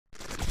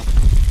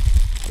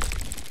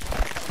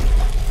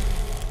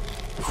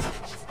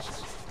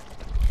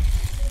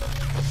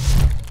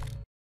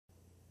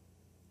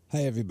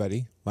Hi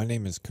everybody, my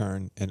name is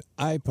Kern and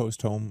I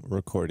post home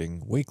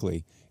recording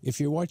weekly. If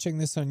you're watching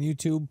this on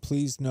YouTube,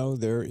 please know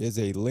there is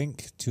a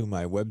link to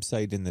my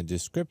website in the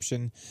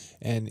description,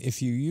 and if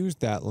you use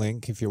that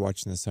link, if you're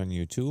watching this on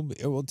YouTube,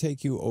 it will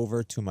take you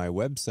over to my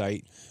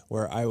website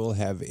where I will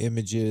have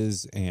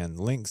images and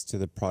links to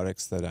the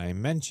products that I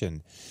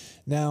mention.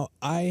 Now,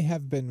 I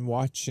have been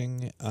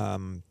watching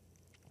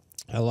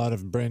a lot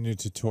of brand new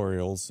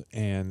tutorials,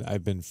 and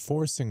I've been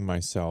forcing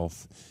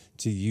myself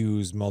to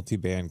use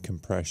multiband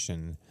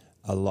compression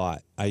a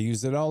lot. I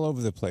use it all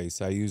over the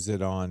place. I use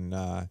it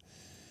on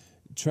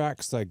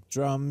tracks like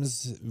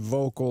drums,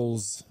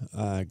 vocals,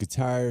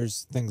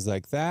 guitars, things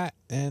like that,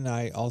 and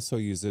I also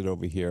use it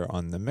over here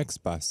on the mix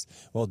bus.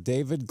 Well,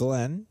 David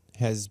Glenn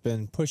has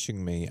been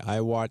pushing me.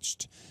 I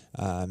watched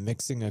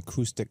Mixing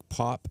Acoustic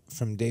Pop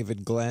from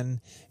David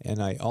Glenn,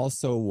 and I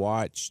also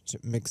watched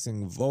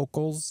Mixing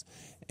Vocals,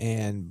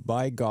 and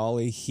by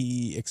golly,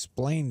 he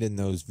explained in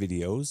those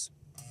videos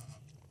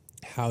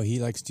how he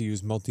likes to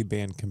use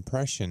multiband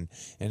compression,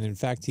 and in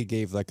fact he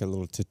gave like a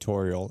little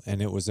tutorial and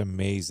it was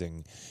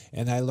amazing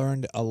and I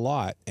learned a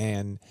lot.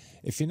 And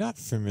if you're not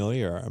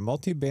familiar, a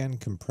multiband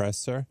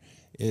compressor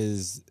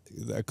is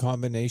a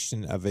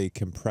combination of a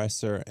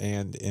compressor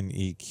and an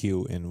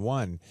EQ in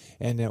one,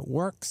 and it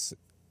works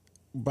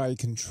by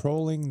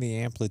controlling the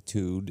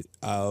amplitude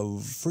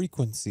of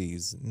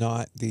frequencies,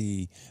 not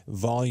the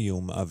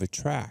volume of a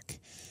track.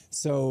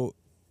 So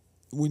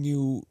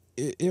when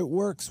it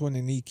works when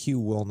an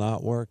EQ will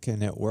not work,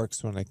 and it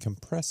works when a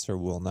compressor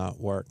will not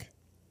work.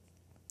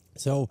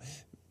 So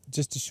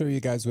just to show you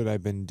guys what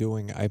I've been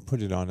doing, I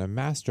put it on a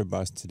master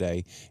bus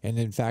today, and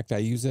in fact I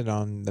use it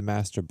on the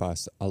master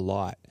bus a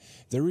lot.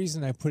 The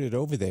reason I put it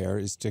over there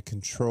is to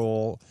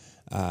control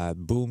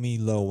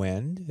boomy low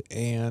end,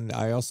 and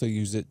I also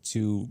use it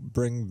to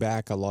bring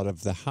back a lot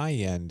of the high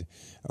end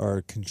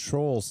or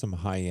control some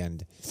high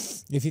end.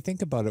 If you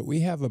think about it,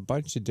 we have a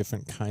bunch of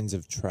different kinds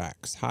of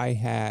tracks: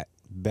 hi-hat,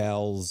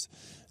 bells,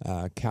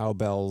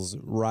 cowbells,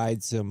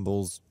 ride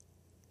cymbals,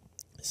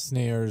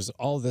 snares,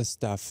 all this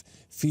stuff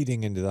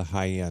feeding into the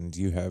high end.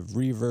 You have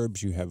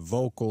reverbs, you have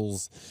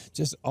vocals,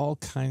 just all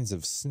kinds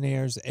of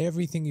snares.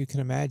 Everything you can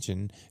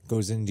imagine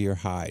goes into your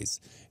highs.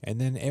 And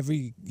then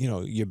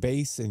your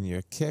bass and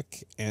your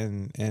kick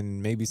and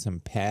maybe some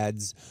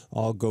pads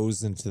all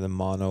goes into the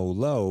mono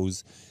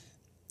lows.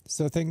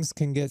 So things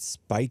can get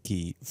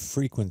spiky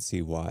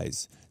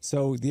frequency-wise.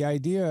 So the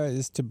idea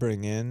is to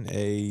bring in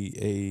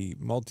a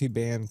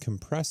multiband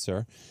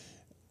compressor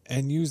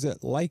and use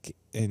it like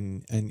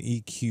an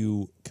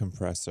EQ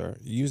compressor.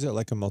 Use it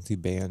like a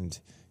multiband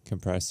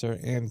compressor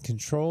and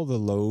control the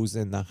lows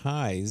and the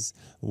highs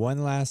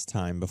one last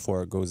time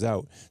before it goes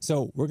out.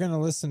 So we're going to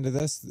listen to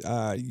this.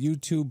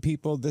 YouTube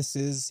people,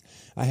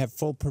 I have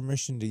full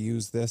permission to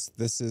use this.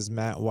 This is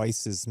Matt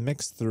Weiss's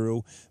mix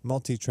through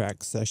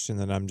multi-track session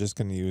that I'm just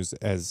going to use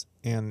as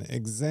an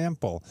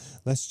example.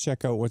 Let's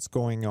check out what's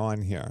going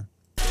on here.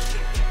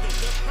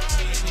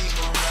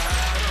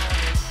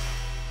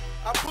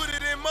 I put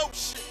it in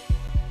motion,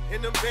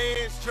 and the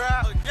bands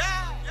drop.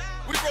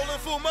 We rollin'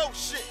 full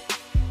motion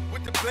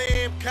with the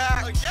blam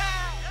cock.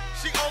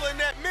 She all in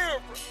that mirror,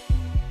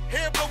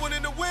 hair blowing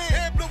in the wind.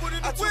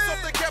 I twist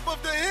off the cap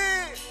of the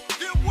head.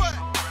 Then what?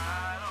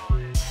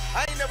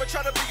 I ain't never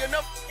tried to be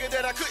enough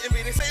that I couldn't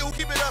be. They say who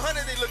keep it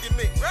 100, they look at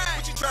me.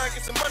 Would you try and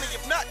get some money?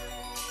 If not,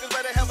 cause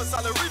better have a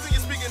solid reason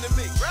you're speaking to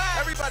me.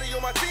 Everybody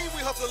on my team,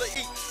 we hustle to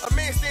eat. A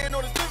man standing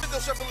on his business,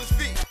 don't shuffle his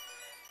feet.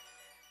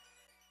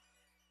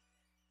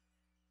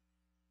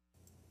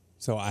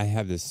 So I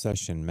have this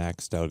session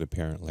maxed out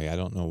apparently. I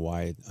don't know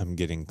why I'm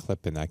getting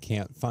clipping. I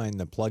can't find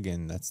the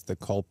plugin that's the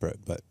culprit,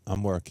 but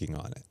I'm working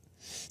on it.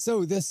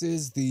 So this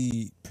is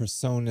the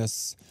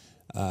PreSonus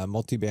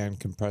multiband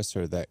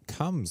compressor that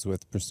comes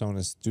with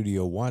PreSonus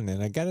Studio One,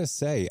 and I gotta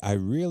say, I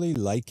really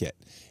like it.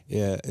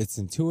 It's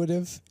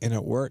intuitive and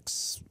it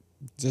works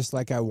just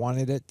like I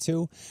wanted it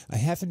to. I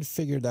haven't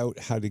figured out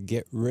how to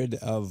get rid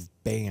of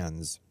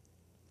bands.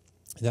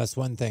 That's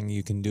one thing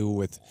you can do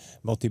with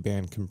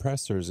multiband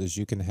compressors, is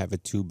you can have a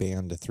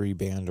 2-band, a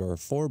 3-band, or a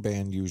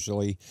 4-band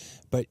usually,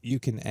 but you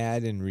can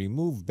add and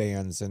remove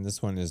bands, and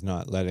this one is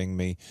not letting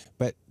me,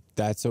 but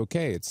that's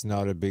okay. It's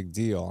not a big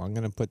deal. I'm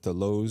going to put the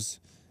lows,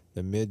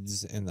 the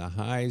mids, and the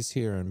highs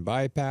here in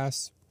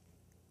bypass,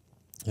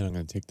 and I'm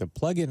going to take the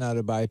plugin out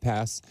of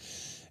bypass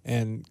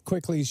and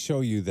quickly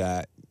show you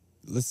that.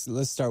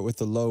 Let's start with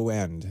the low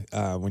end.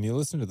 When you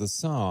listen to the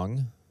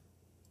song,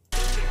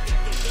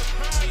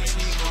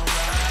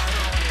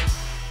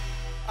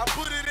 I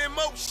put it in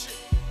motion,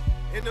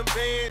 and the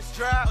bands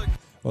drop.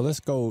 well, let's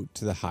go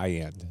to the high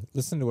end.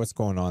 Listen to what's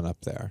going on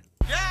up there.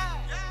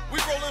 We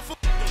rollin' full.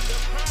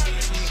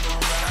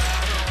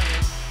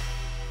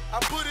 I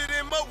put it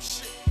in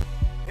motion,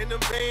 and the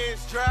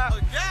bands drop.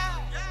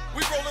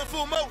 We rollin'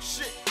 full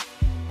motion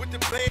with the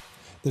band.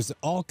 There's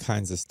all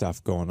kinds of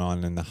stuff going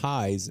on in the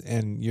highs,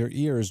 and your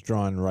ear is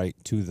drawn right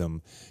to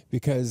them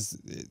because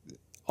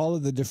all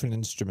of the different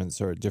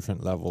instruments are at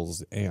different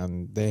levels,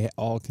 and they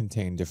all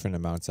contain different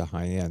amounts of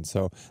high end.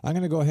 So I'm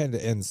going to go ahead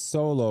and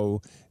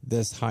solo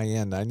this high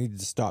end. I need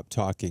to stop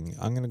talking.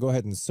 I'm going to go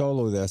ahead and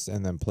solo this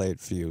and then play it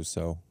for you.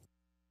 So.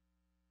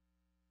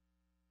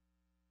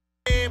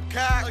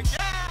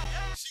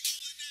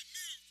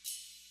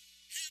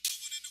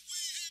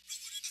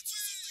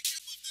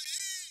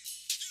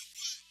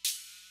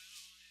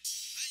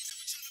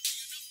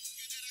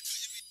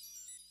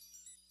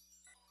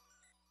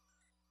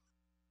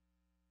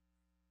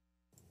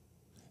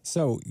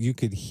 So you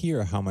could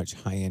hear how much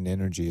high-end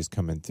energy is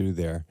coming through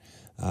there.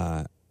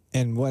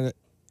 And what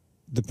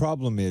the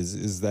problem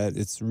is that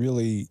it's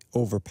really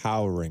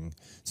overpowering.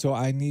 So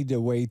I need a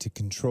way to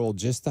control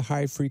just the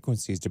high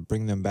frequencies to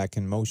bring them back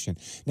in motion.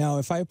 Now,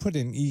 if I put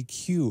an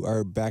EQ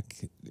or back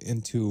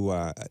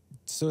into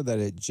so that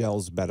it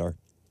gels better.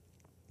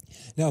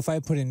 Now, if I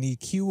put an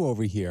EQ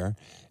over here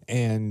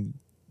and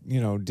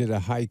did a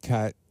high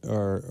cut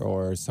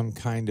or some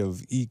kind of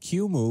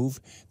EQ move,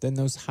 then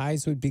those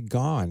highs would be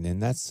gone,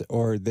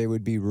 or they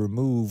would be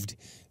removed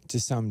to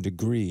some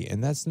degree,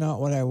 and that's not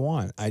what I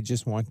want. I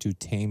just want to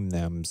tame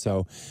them.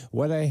 So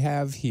what I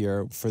have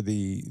here for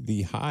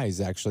the highs,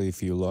 actually,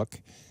 if you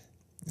look,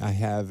 I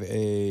have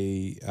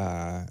a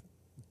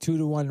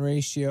 2-to-1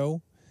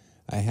 ratio.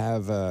 I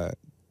have a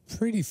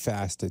pretty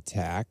fast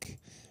attack,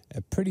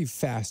 a pretty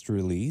fast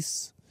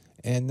release.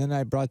 And then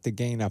I brought the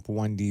gain up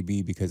 1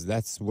 dB because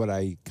that's what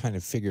I kind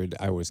of figured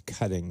I was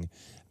cutting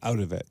out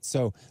of it.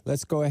 So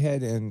let's go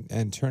ahead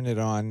and turn it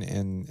on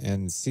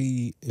and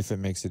see if it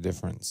makes a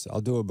difference.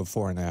 I'll do a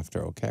before and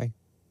after, okay?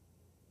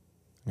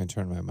 I'm going to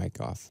turn my mic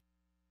off.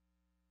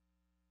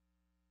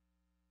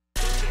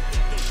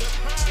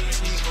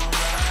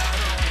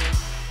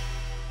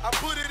 I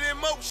put it in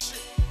motion,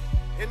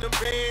 and the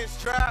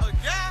band's dry.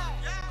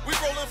 We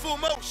rolling full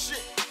motion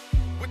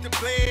with the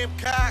blam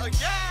cock.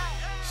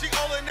 She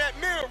all in that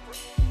mirror,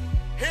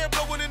 hair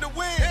blowing in the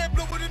wind.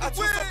 I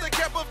took off the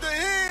cap of the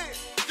head.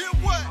 Then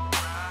what?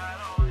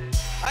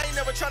 I ain't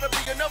never tryna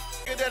be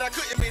enough that I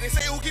couldn't be. They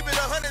say who keep it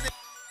 100.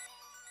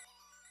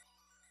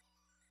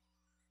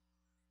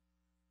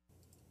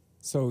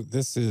 So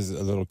this is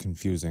a little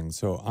confusing.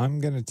 So I'm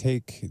going to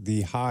take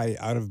the high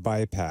out of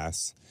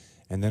bypass,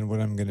 and then what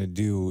I'm going to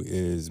do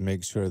is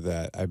make sure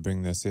that I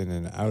bring this in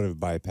and out of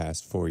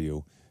bypass for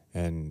you,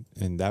 and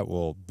that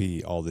will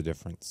be all the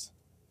difference.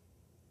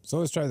 So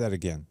let's try that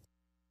again.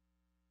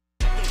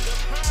 I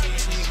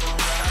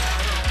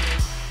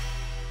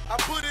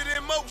put it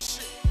in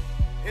motion,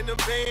 and the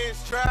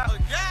band's dry.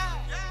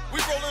 We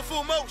rolling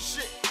full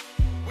motion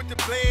with the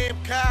blam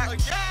cock.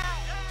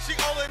 She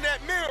all in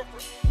that mirror,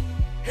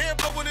 hair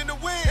blowing in the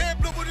wind. I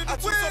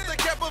took off the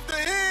cap of the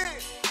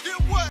head.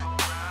 Then what?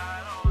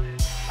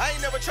 I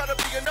ain't never tryna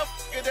be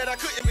enough that I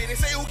couldn't be. They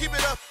say who keep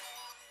it up.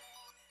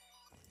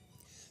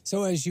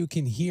 So as you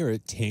can hear,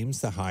 it tames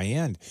the high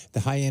end.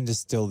 The high end is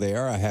still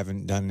there. I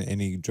haven't done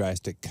any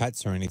drastic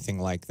cuts or anything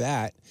like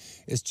that.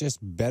 It's just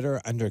better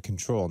under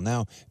control.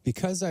 Now,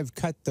 because I've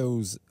cut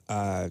those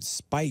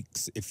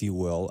spikes, if you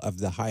will, of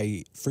the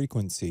high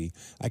frequency,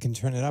 I can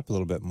turn it up a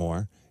little bit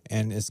more,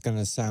 and it's going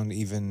to sound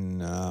even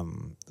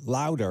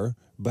louder,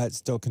 but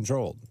still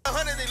controlled.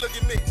 100, they look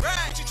at me.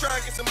 Right. You try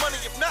and get some money,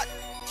 if not,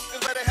 cause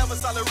better have a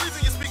solid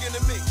reason you're speaking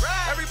to me.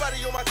 Right. Everybody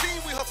on my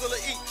team, we hustle to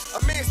eat.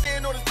 A man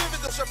standing on his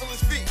pivot, they'll shuffle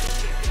his feet.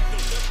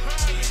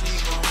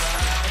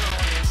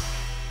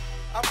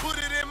 I put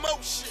it in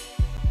motion,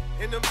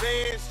 and the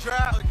band's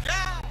dry.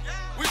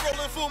 We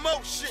rolling full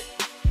motion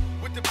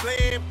with the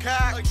blam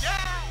cock.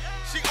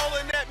 She all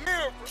in that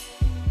mirror,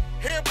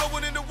 hair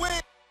blowing in the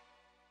wind.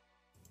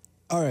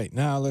 All right,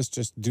 now let's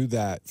just do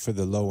that for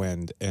the low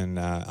end, and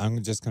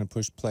I'm just going to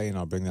push play, and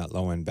I'll bring that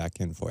low end back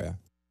in for you.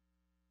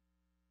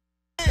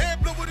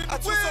 I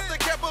took off the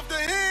cap of the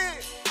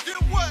head.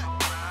 Then what?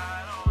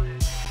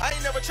 I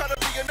ain't never tryna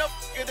be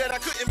enough that I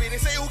couldn't be. They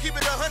say who keep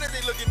it 100,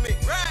 they look at me.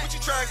 Right. But you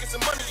try and get some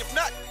money, if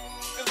not,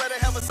 cause better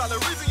have a solid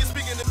reason you're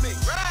speaking to me.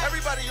 Right.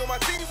 Everybody on my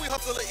team, we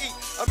hustle to eat.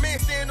 A man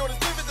standing on his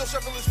pivot, they'll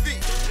shuffle his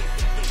feet.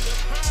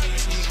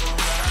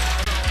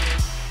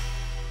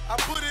 I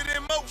put it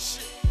in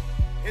motion,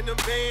 and the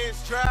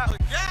band's dry.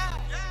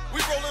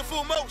 We rolling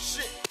full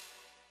motion.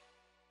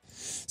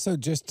 So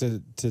just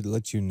to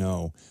let you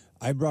know,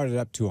 I brought it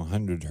up to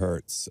 100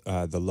 hertz,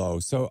 the low.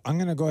 So I'm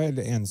going to go ahead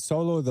and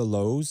solo the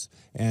lows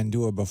and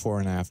do a before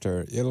and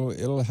after.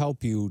 It'll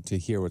help you to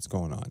hear what's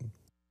going on.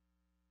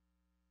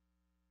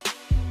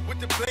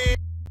 With the blade,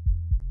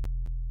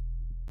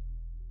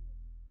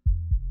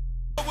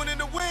 blowing in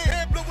the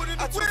wind, blowing in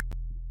the wind.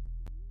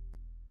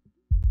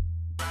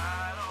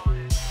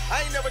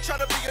 I ain't never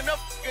tryna be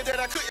enough that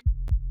I couldn't.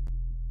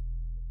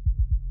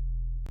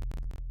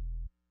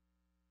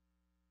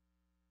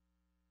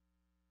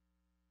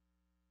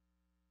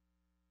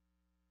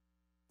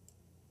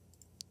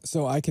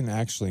 So I can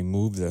actually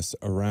move this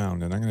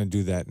around, and I'm going to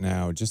do that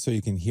now just so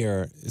you can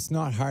hear. It's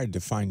not hard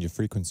to find your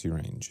frequency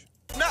range.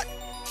 Not.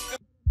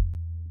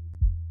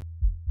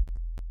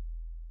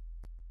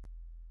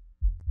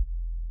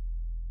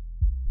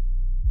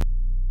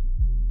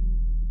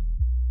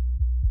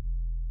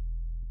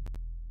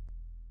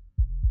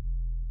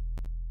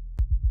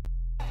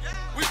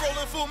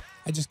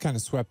 I just kind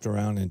of swept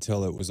around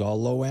until it was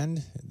all low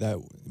end. That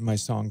my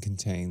song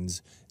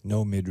contains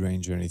no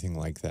mid-range or anything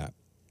like that.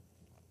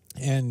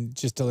 And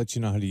just to let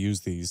you know how to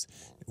use these,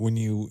 when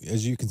you,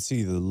 as you can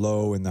see, the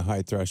low and the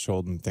high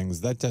threshold and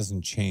things, that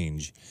doesn't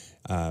change.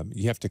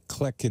 You have to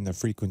click in the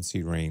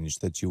frequency range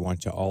that you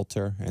want to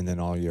alter, and then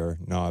all your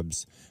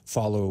knobs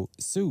follow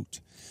suit.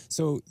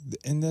 So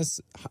in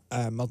this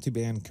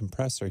multiband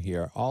compressor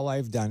here, all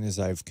I've done is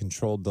I've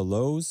controlled the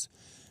lows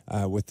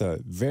with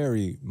a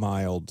very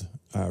mild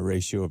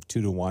ratio of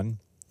 2-to-1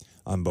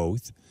 on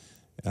both,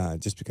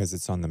 just because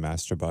it's on the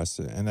master bus,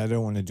 and I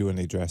don't want to do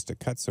any drastic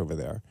cuts over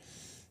there.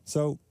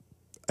 So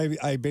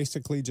I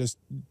basically just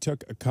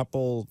took a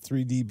couple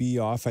 3 dB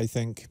off, I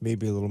think,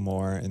 maybe a little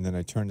more, and then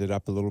I turned it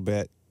up a little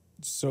bit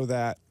so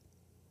that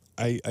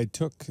I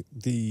took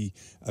the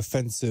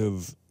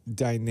offensive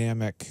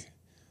dynamic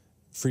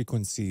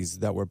frequencies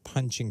that were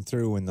punching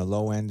through in the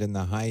low end and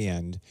the high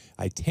end.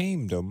 I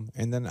tamed them,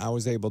 and then I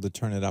was able to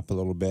turn it up a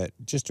little bit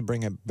just to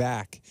bring it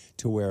back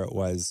to where it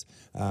was.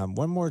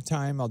 One more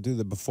time, I'll do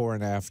the before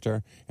and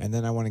after, and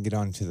then I want to get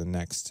on to the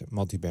next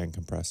multiband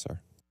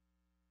compressor.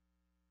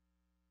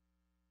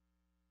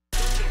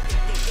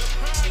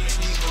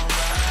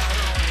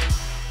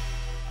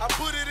 I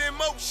put it in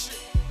motion,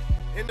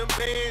 and the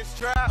bands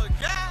drop.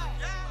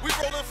 We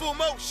rollin' full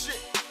motion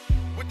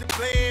with the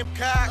blam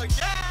cock.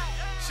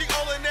 She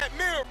all in that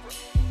mirror,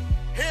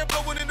 hair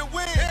blowing in the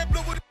wind, hair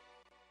blowing.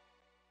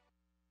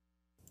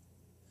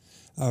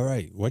 All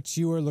right, what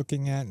you are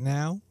looking at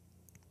now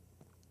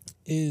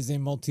is a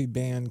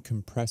multi-band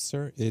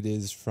compressor. It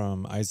is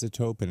from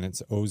Isotope, and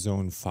it's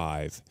Ozone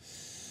 5.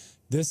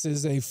 This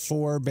is a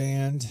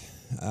 4-band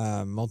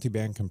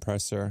multi-band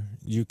compressor.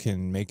 You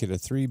can make it a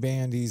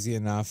 3-band easy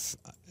enough.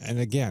 And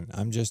again,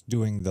 I'm just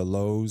doing the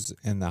lows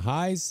and the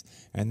highs,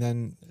 and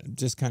then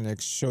just kind of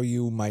show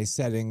you my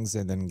settings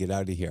and then get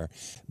out of here.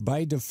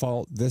 By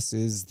default, this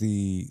is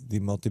the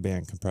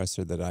multi-band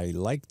compressor that I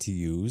like to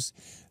use.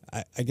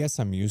 I guess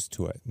I'm used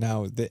to it.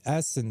 Now, the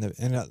S and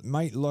it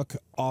might look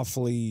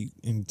awfully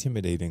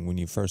intimidating when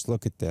you first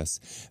look at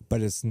this,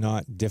 but it's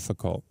not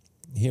difficult.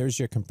 Here's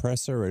your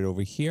compressor right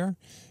over here,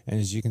 and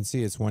as you can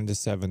see, it's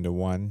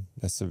 1:7:1.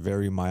 That's a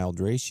very mild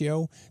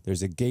ratio.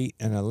 There's a gate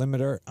and a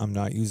limiter. I'm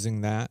not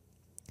using that.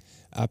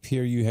 Up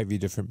here you have your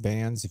different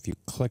bands. If you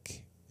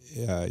click,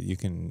 you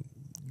can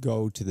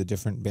go to the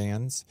different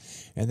bands,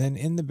 and then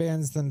in the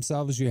bands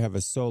themselves you have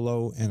a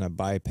solo and a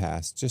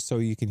bypass, just so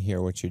you can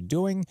hear what you're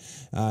doing.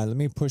 Let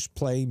me push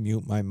play,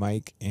 mute my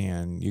mic,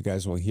 and you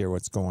guys will hear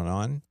what's going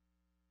on.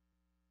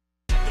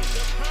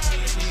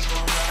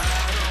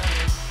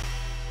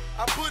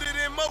 I put it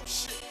in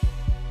motion,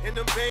 and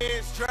the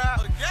bands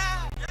drop.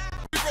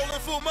 We rollin'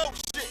 full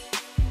motion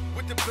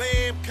with the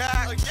blam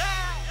cock.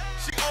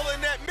 She all in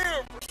that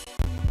mirror,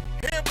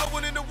 hair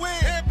blowing in the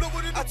wind, hair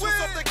blowing in the wind. I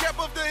twist off the cap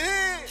of the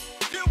head.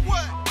 Then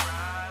what?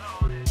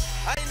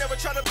 I ain't never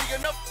tried to be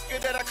enough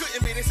that I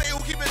couldn't be. They say who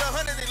keep it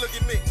 100, they look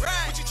at me.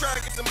 Right. What you trying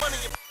to get the money?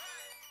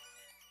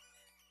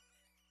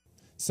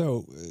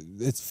 So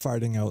it's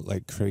farting out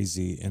like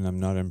crazy, and I'm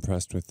not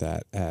impressed with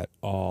that at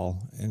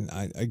all. And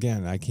I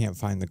can't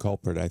find the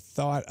culprit. I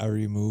thought I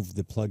removed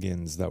the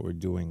plugins that were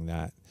doing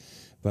that,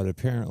 but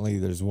apparently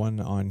there's one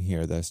on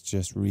here that's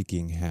just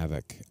wreaking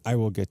havoc. I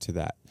will get to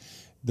that.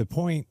 The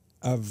point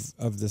of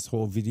this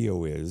whole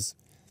video is,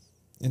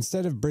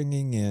 instead of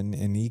bringing in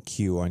an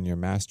EQ on your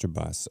master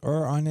bus,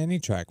 or on any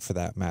track for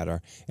that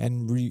matter,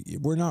 and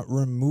we're not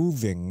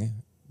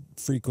removing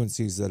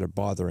frequencies that are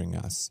bothering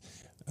us.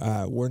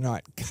 We're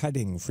not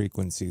cutting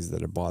frequencies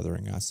that are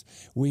bothering us.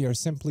 We are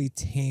simply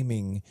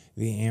taming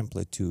the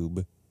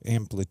amplitude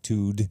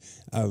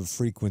of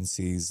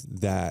frequencies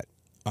that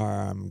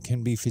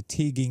can be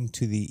fatiguing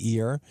to the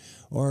ear,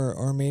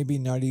 or maybe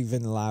not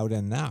even loud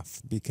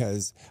enough,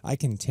 because I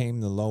can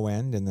tame the low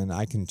end and then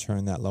I can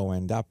turn that low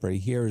end up.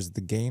 Right here is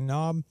the gain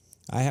knob.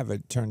 I have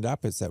it turned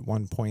up. It's at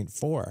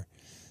 1.4.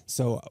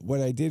 So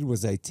what I did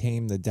was I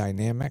tamed the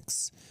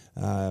dynamics.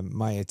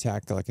 My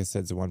attack, like I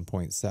said, is a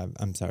 1.7.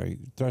 I'm sorry,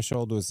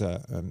 threshold was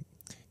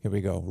here we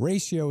go.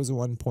 Ratio is a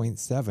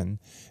 1.7.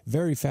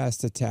 Very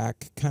fast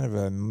attack, kind of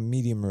a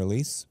medium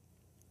release.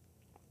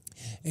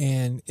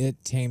 And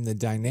it tamed the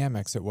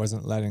dynamics. It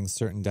wasn't letting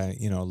certain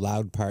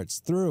loud parts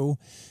through,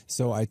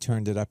 so I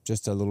turned it up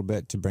just a little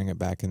bit to bring it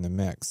back in the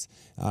mix.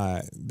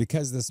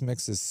 Because this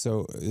mix is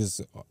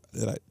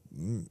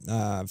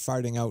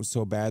farting out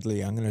so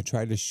badly, I'm going to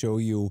try to show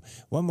you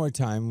one more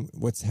time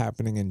what's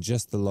happening in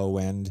just the low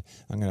end.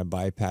 I'm going to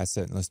bypass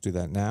it, and let's do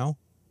that now.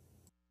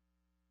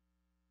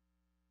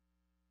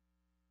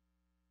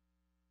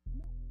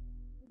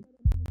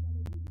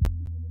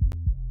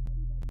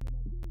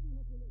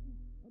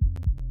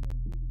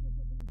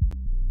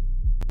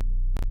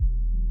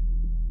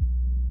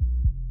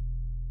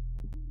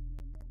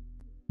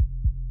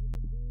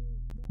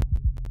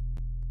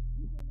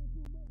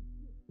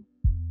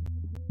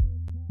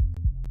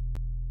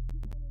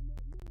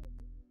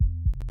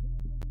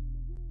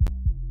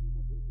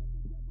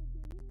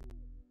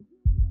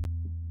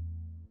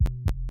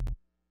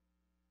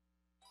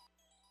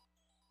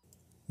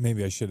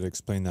 maybe I should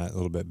explain that a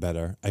little bit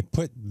better. I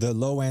put the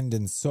low end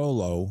in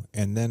solo,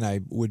 and then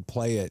I would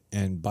play it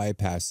and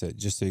bypass it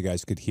just so you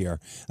guys could hear.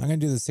 I'm going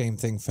to do the same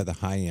thing for the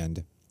high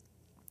end.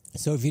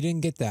 So if you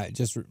didn't get that,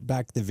 just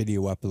back the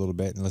video up a little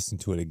bit and listen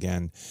to it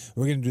again.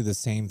 We're going to do the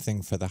same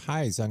thing for the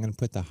highs. I'm going to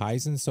put the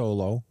highs in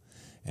solo,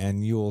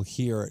 and you'll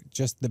hear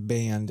just the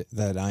band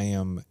that I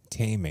am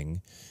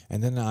taming.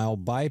 And then I'll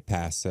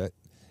bypass it,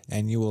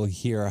 and you will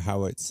hear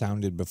how it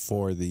sounded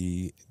before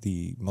the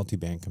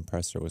multiband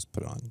compressor was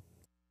put on.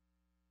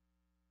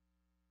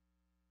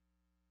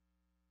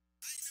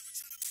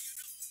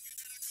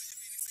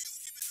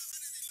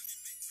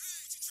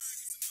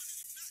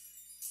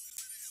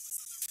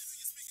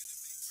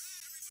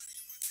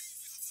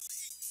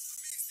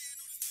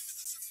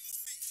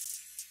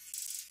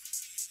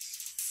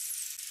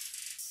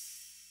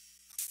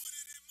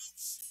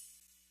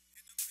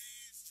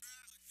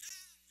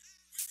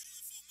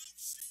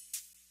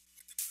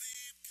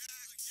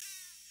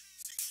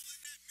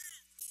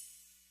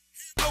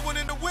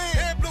 In the wind.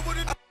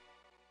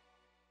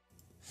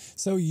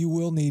 So you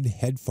will need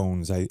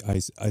headphones, I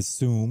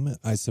assume,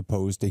 I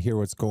suppose, to hear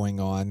what's going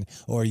on,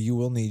 or you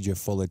will need your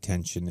full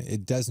attention.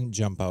 It doesn't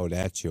jump out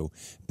at you,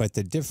 but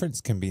the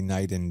difference can be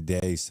night and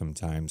day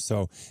sometimes.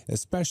 So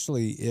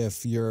especially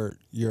if you're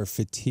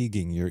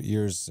fatiguing, your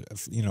ears,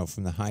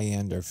 from the high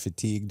end are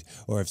fatigued,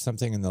 or if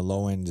something in the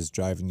low end is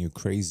driving you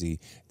crazy,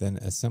 then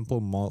a simple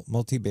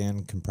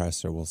multi-band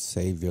compressor will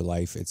save your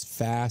life. It's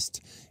fast,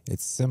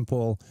 it's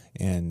simple,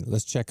 and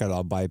let's check out.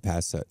 I'll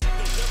bypass it.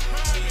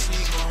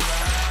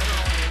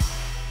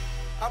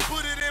 I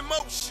put it in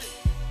motion,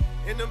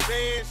 and the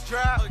bands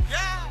drop.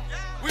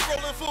 We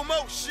rolling full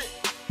motion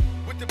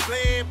with the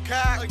blam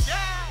cock.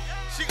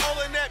 She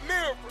all in that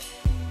mirror,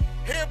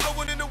 hair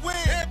blowing in the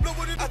wind. I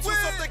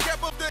twist off the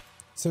cap of the.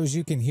 So as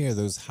you can hear,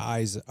 those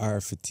highs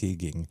are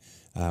fatiguing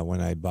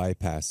when I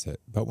bypass it.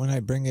 But when I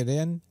bring it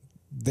in,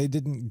 they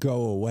didn't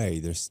go away.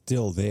 They're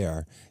still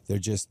there. They're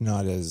just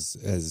not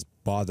as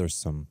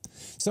bothersome.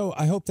 So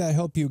I hope that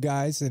helped you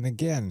guys. And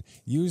again,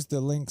 use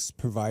the links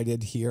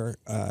provided here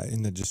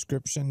in the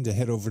description to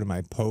head over to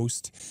my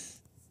post,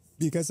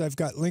 because I've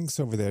got links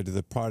over there to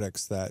the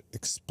products that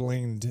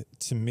explained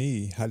to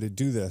me how to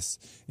do this.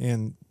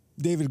 And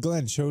David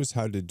Glenn shows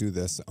how to do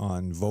this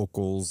on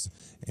vocals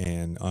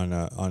and on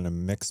a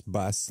mix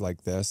bus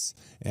like this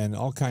and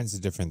all kinds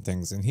of different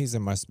things. And he's a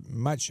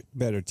much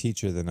better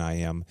teacher than I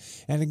am.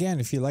 And again,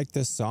 if you like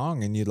this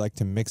song and you'd like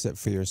to mix it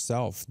for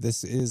yourself,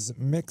 this is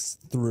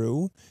Mixed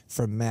Through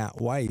from Matt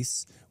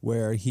Weiss,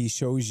 where he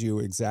shows you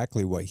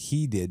exactly what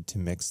he did to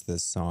mix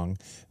this song.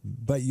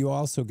 But you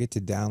also get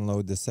to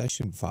download the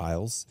session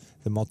files,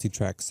 the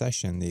multi-track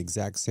session, the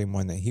exact same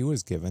one that he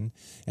was given,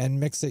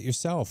 and mix it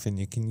yourself. And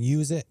you can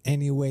use it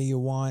any way you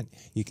want.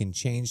 You can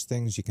change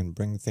things. You can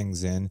bring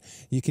things in.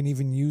 You can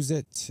even use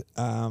it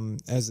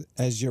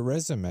as your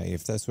resume,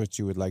 if that's what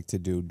you would like to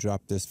do.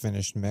 Drop this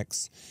finished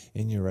mix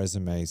in your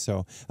resume.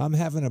 So I'm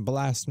having a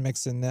blast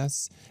mixing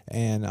this,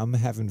 and I'm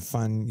having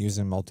fun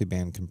using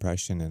multiband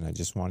compression, and I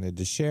just wanted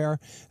to share.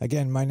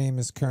 Again, my name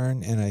is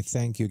Kern, and I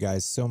thank you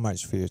guys so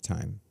much for your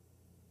time.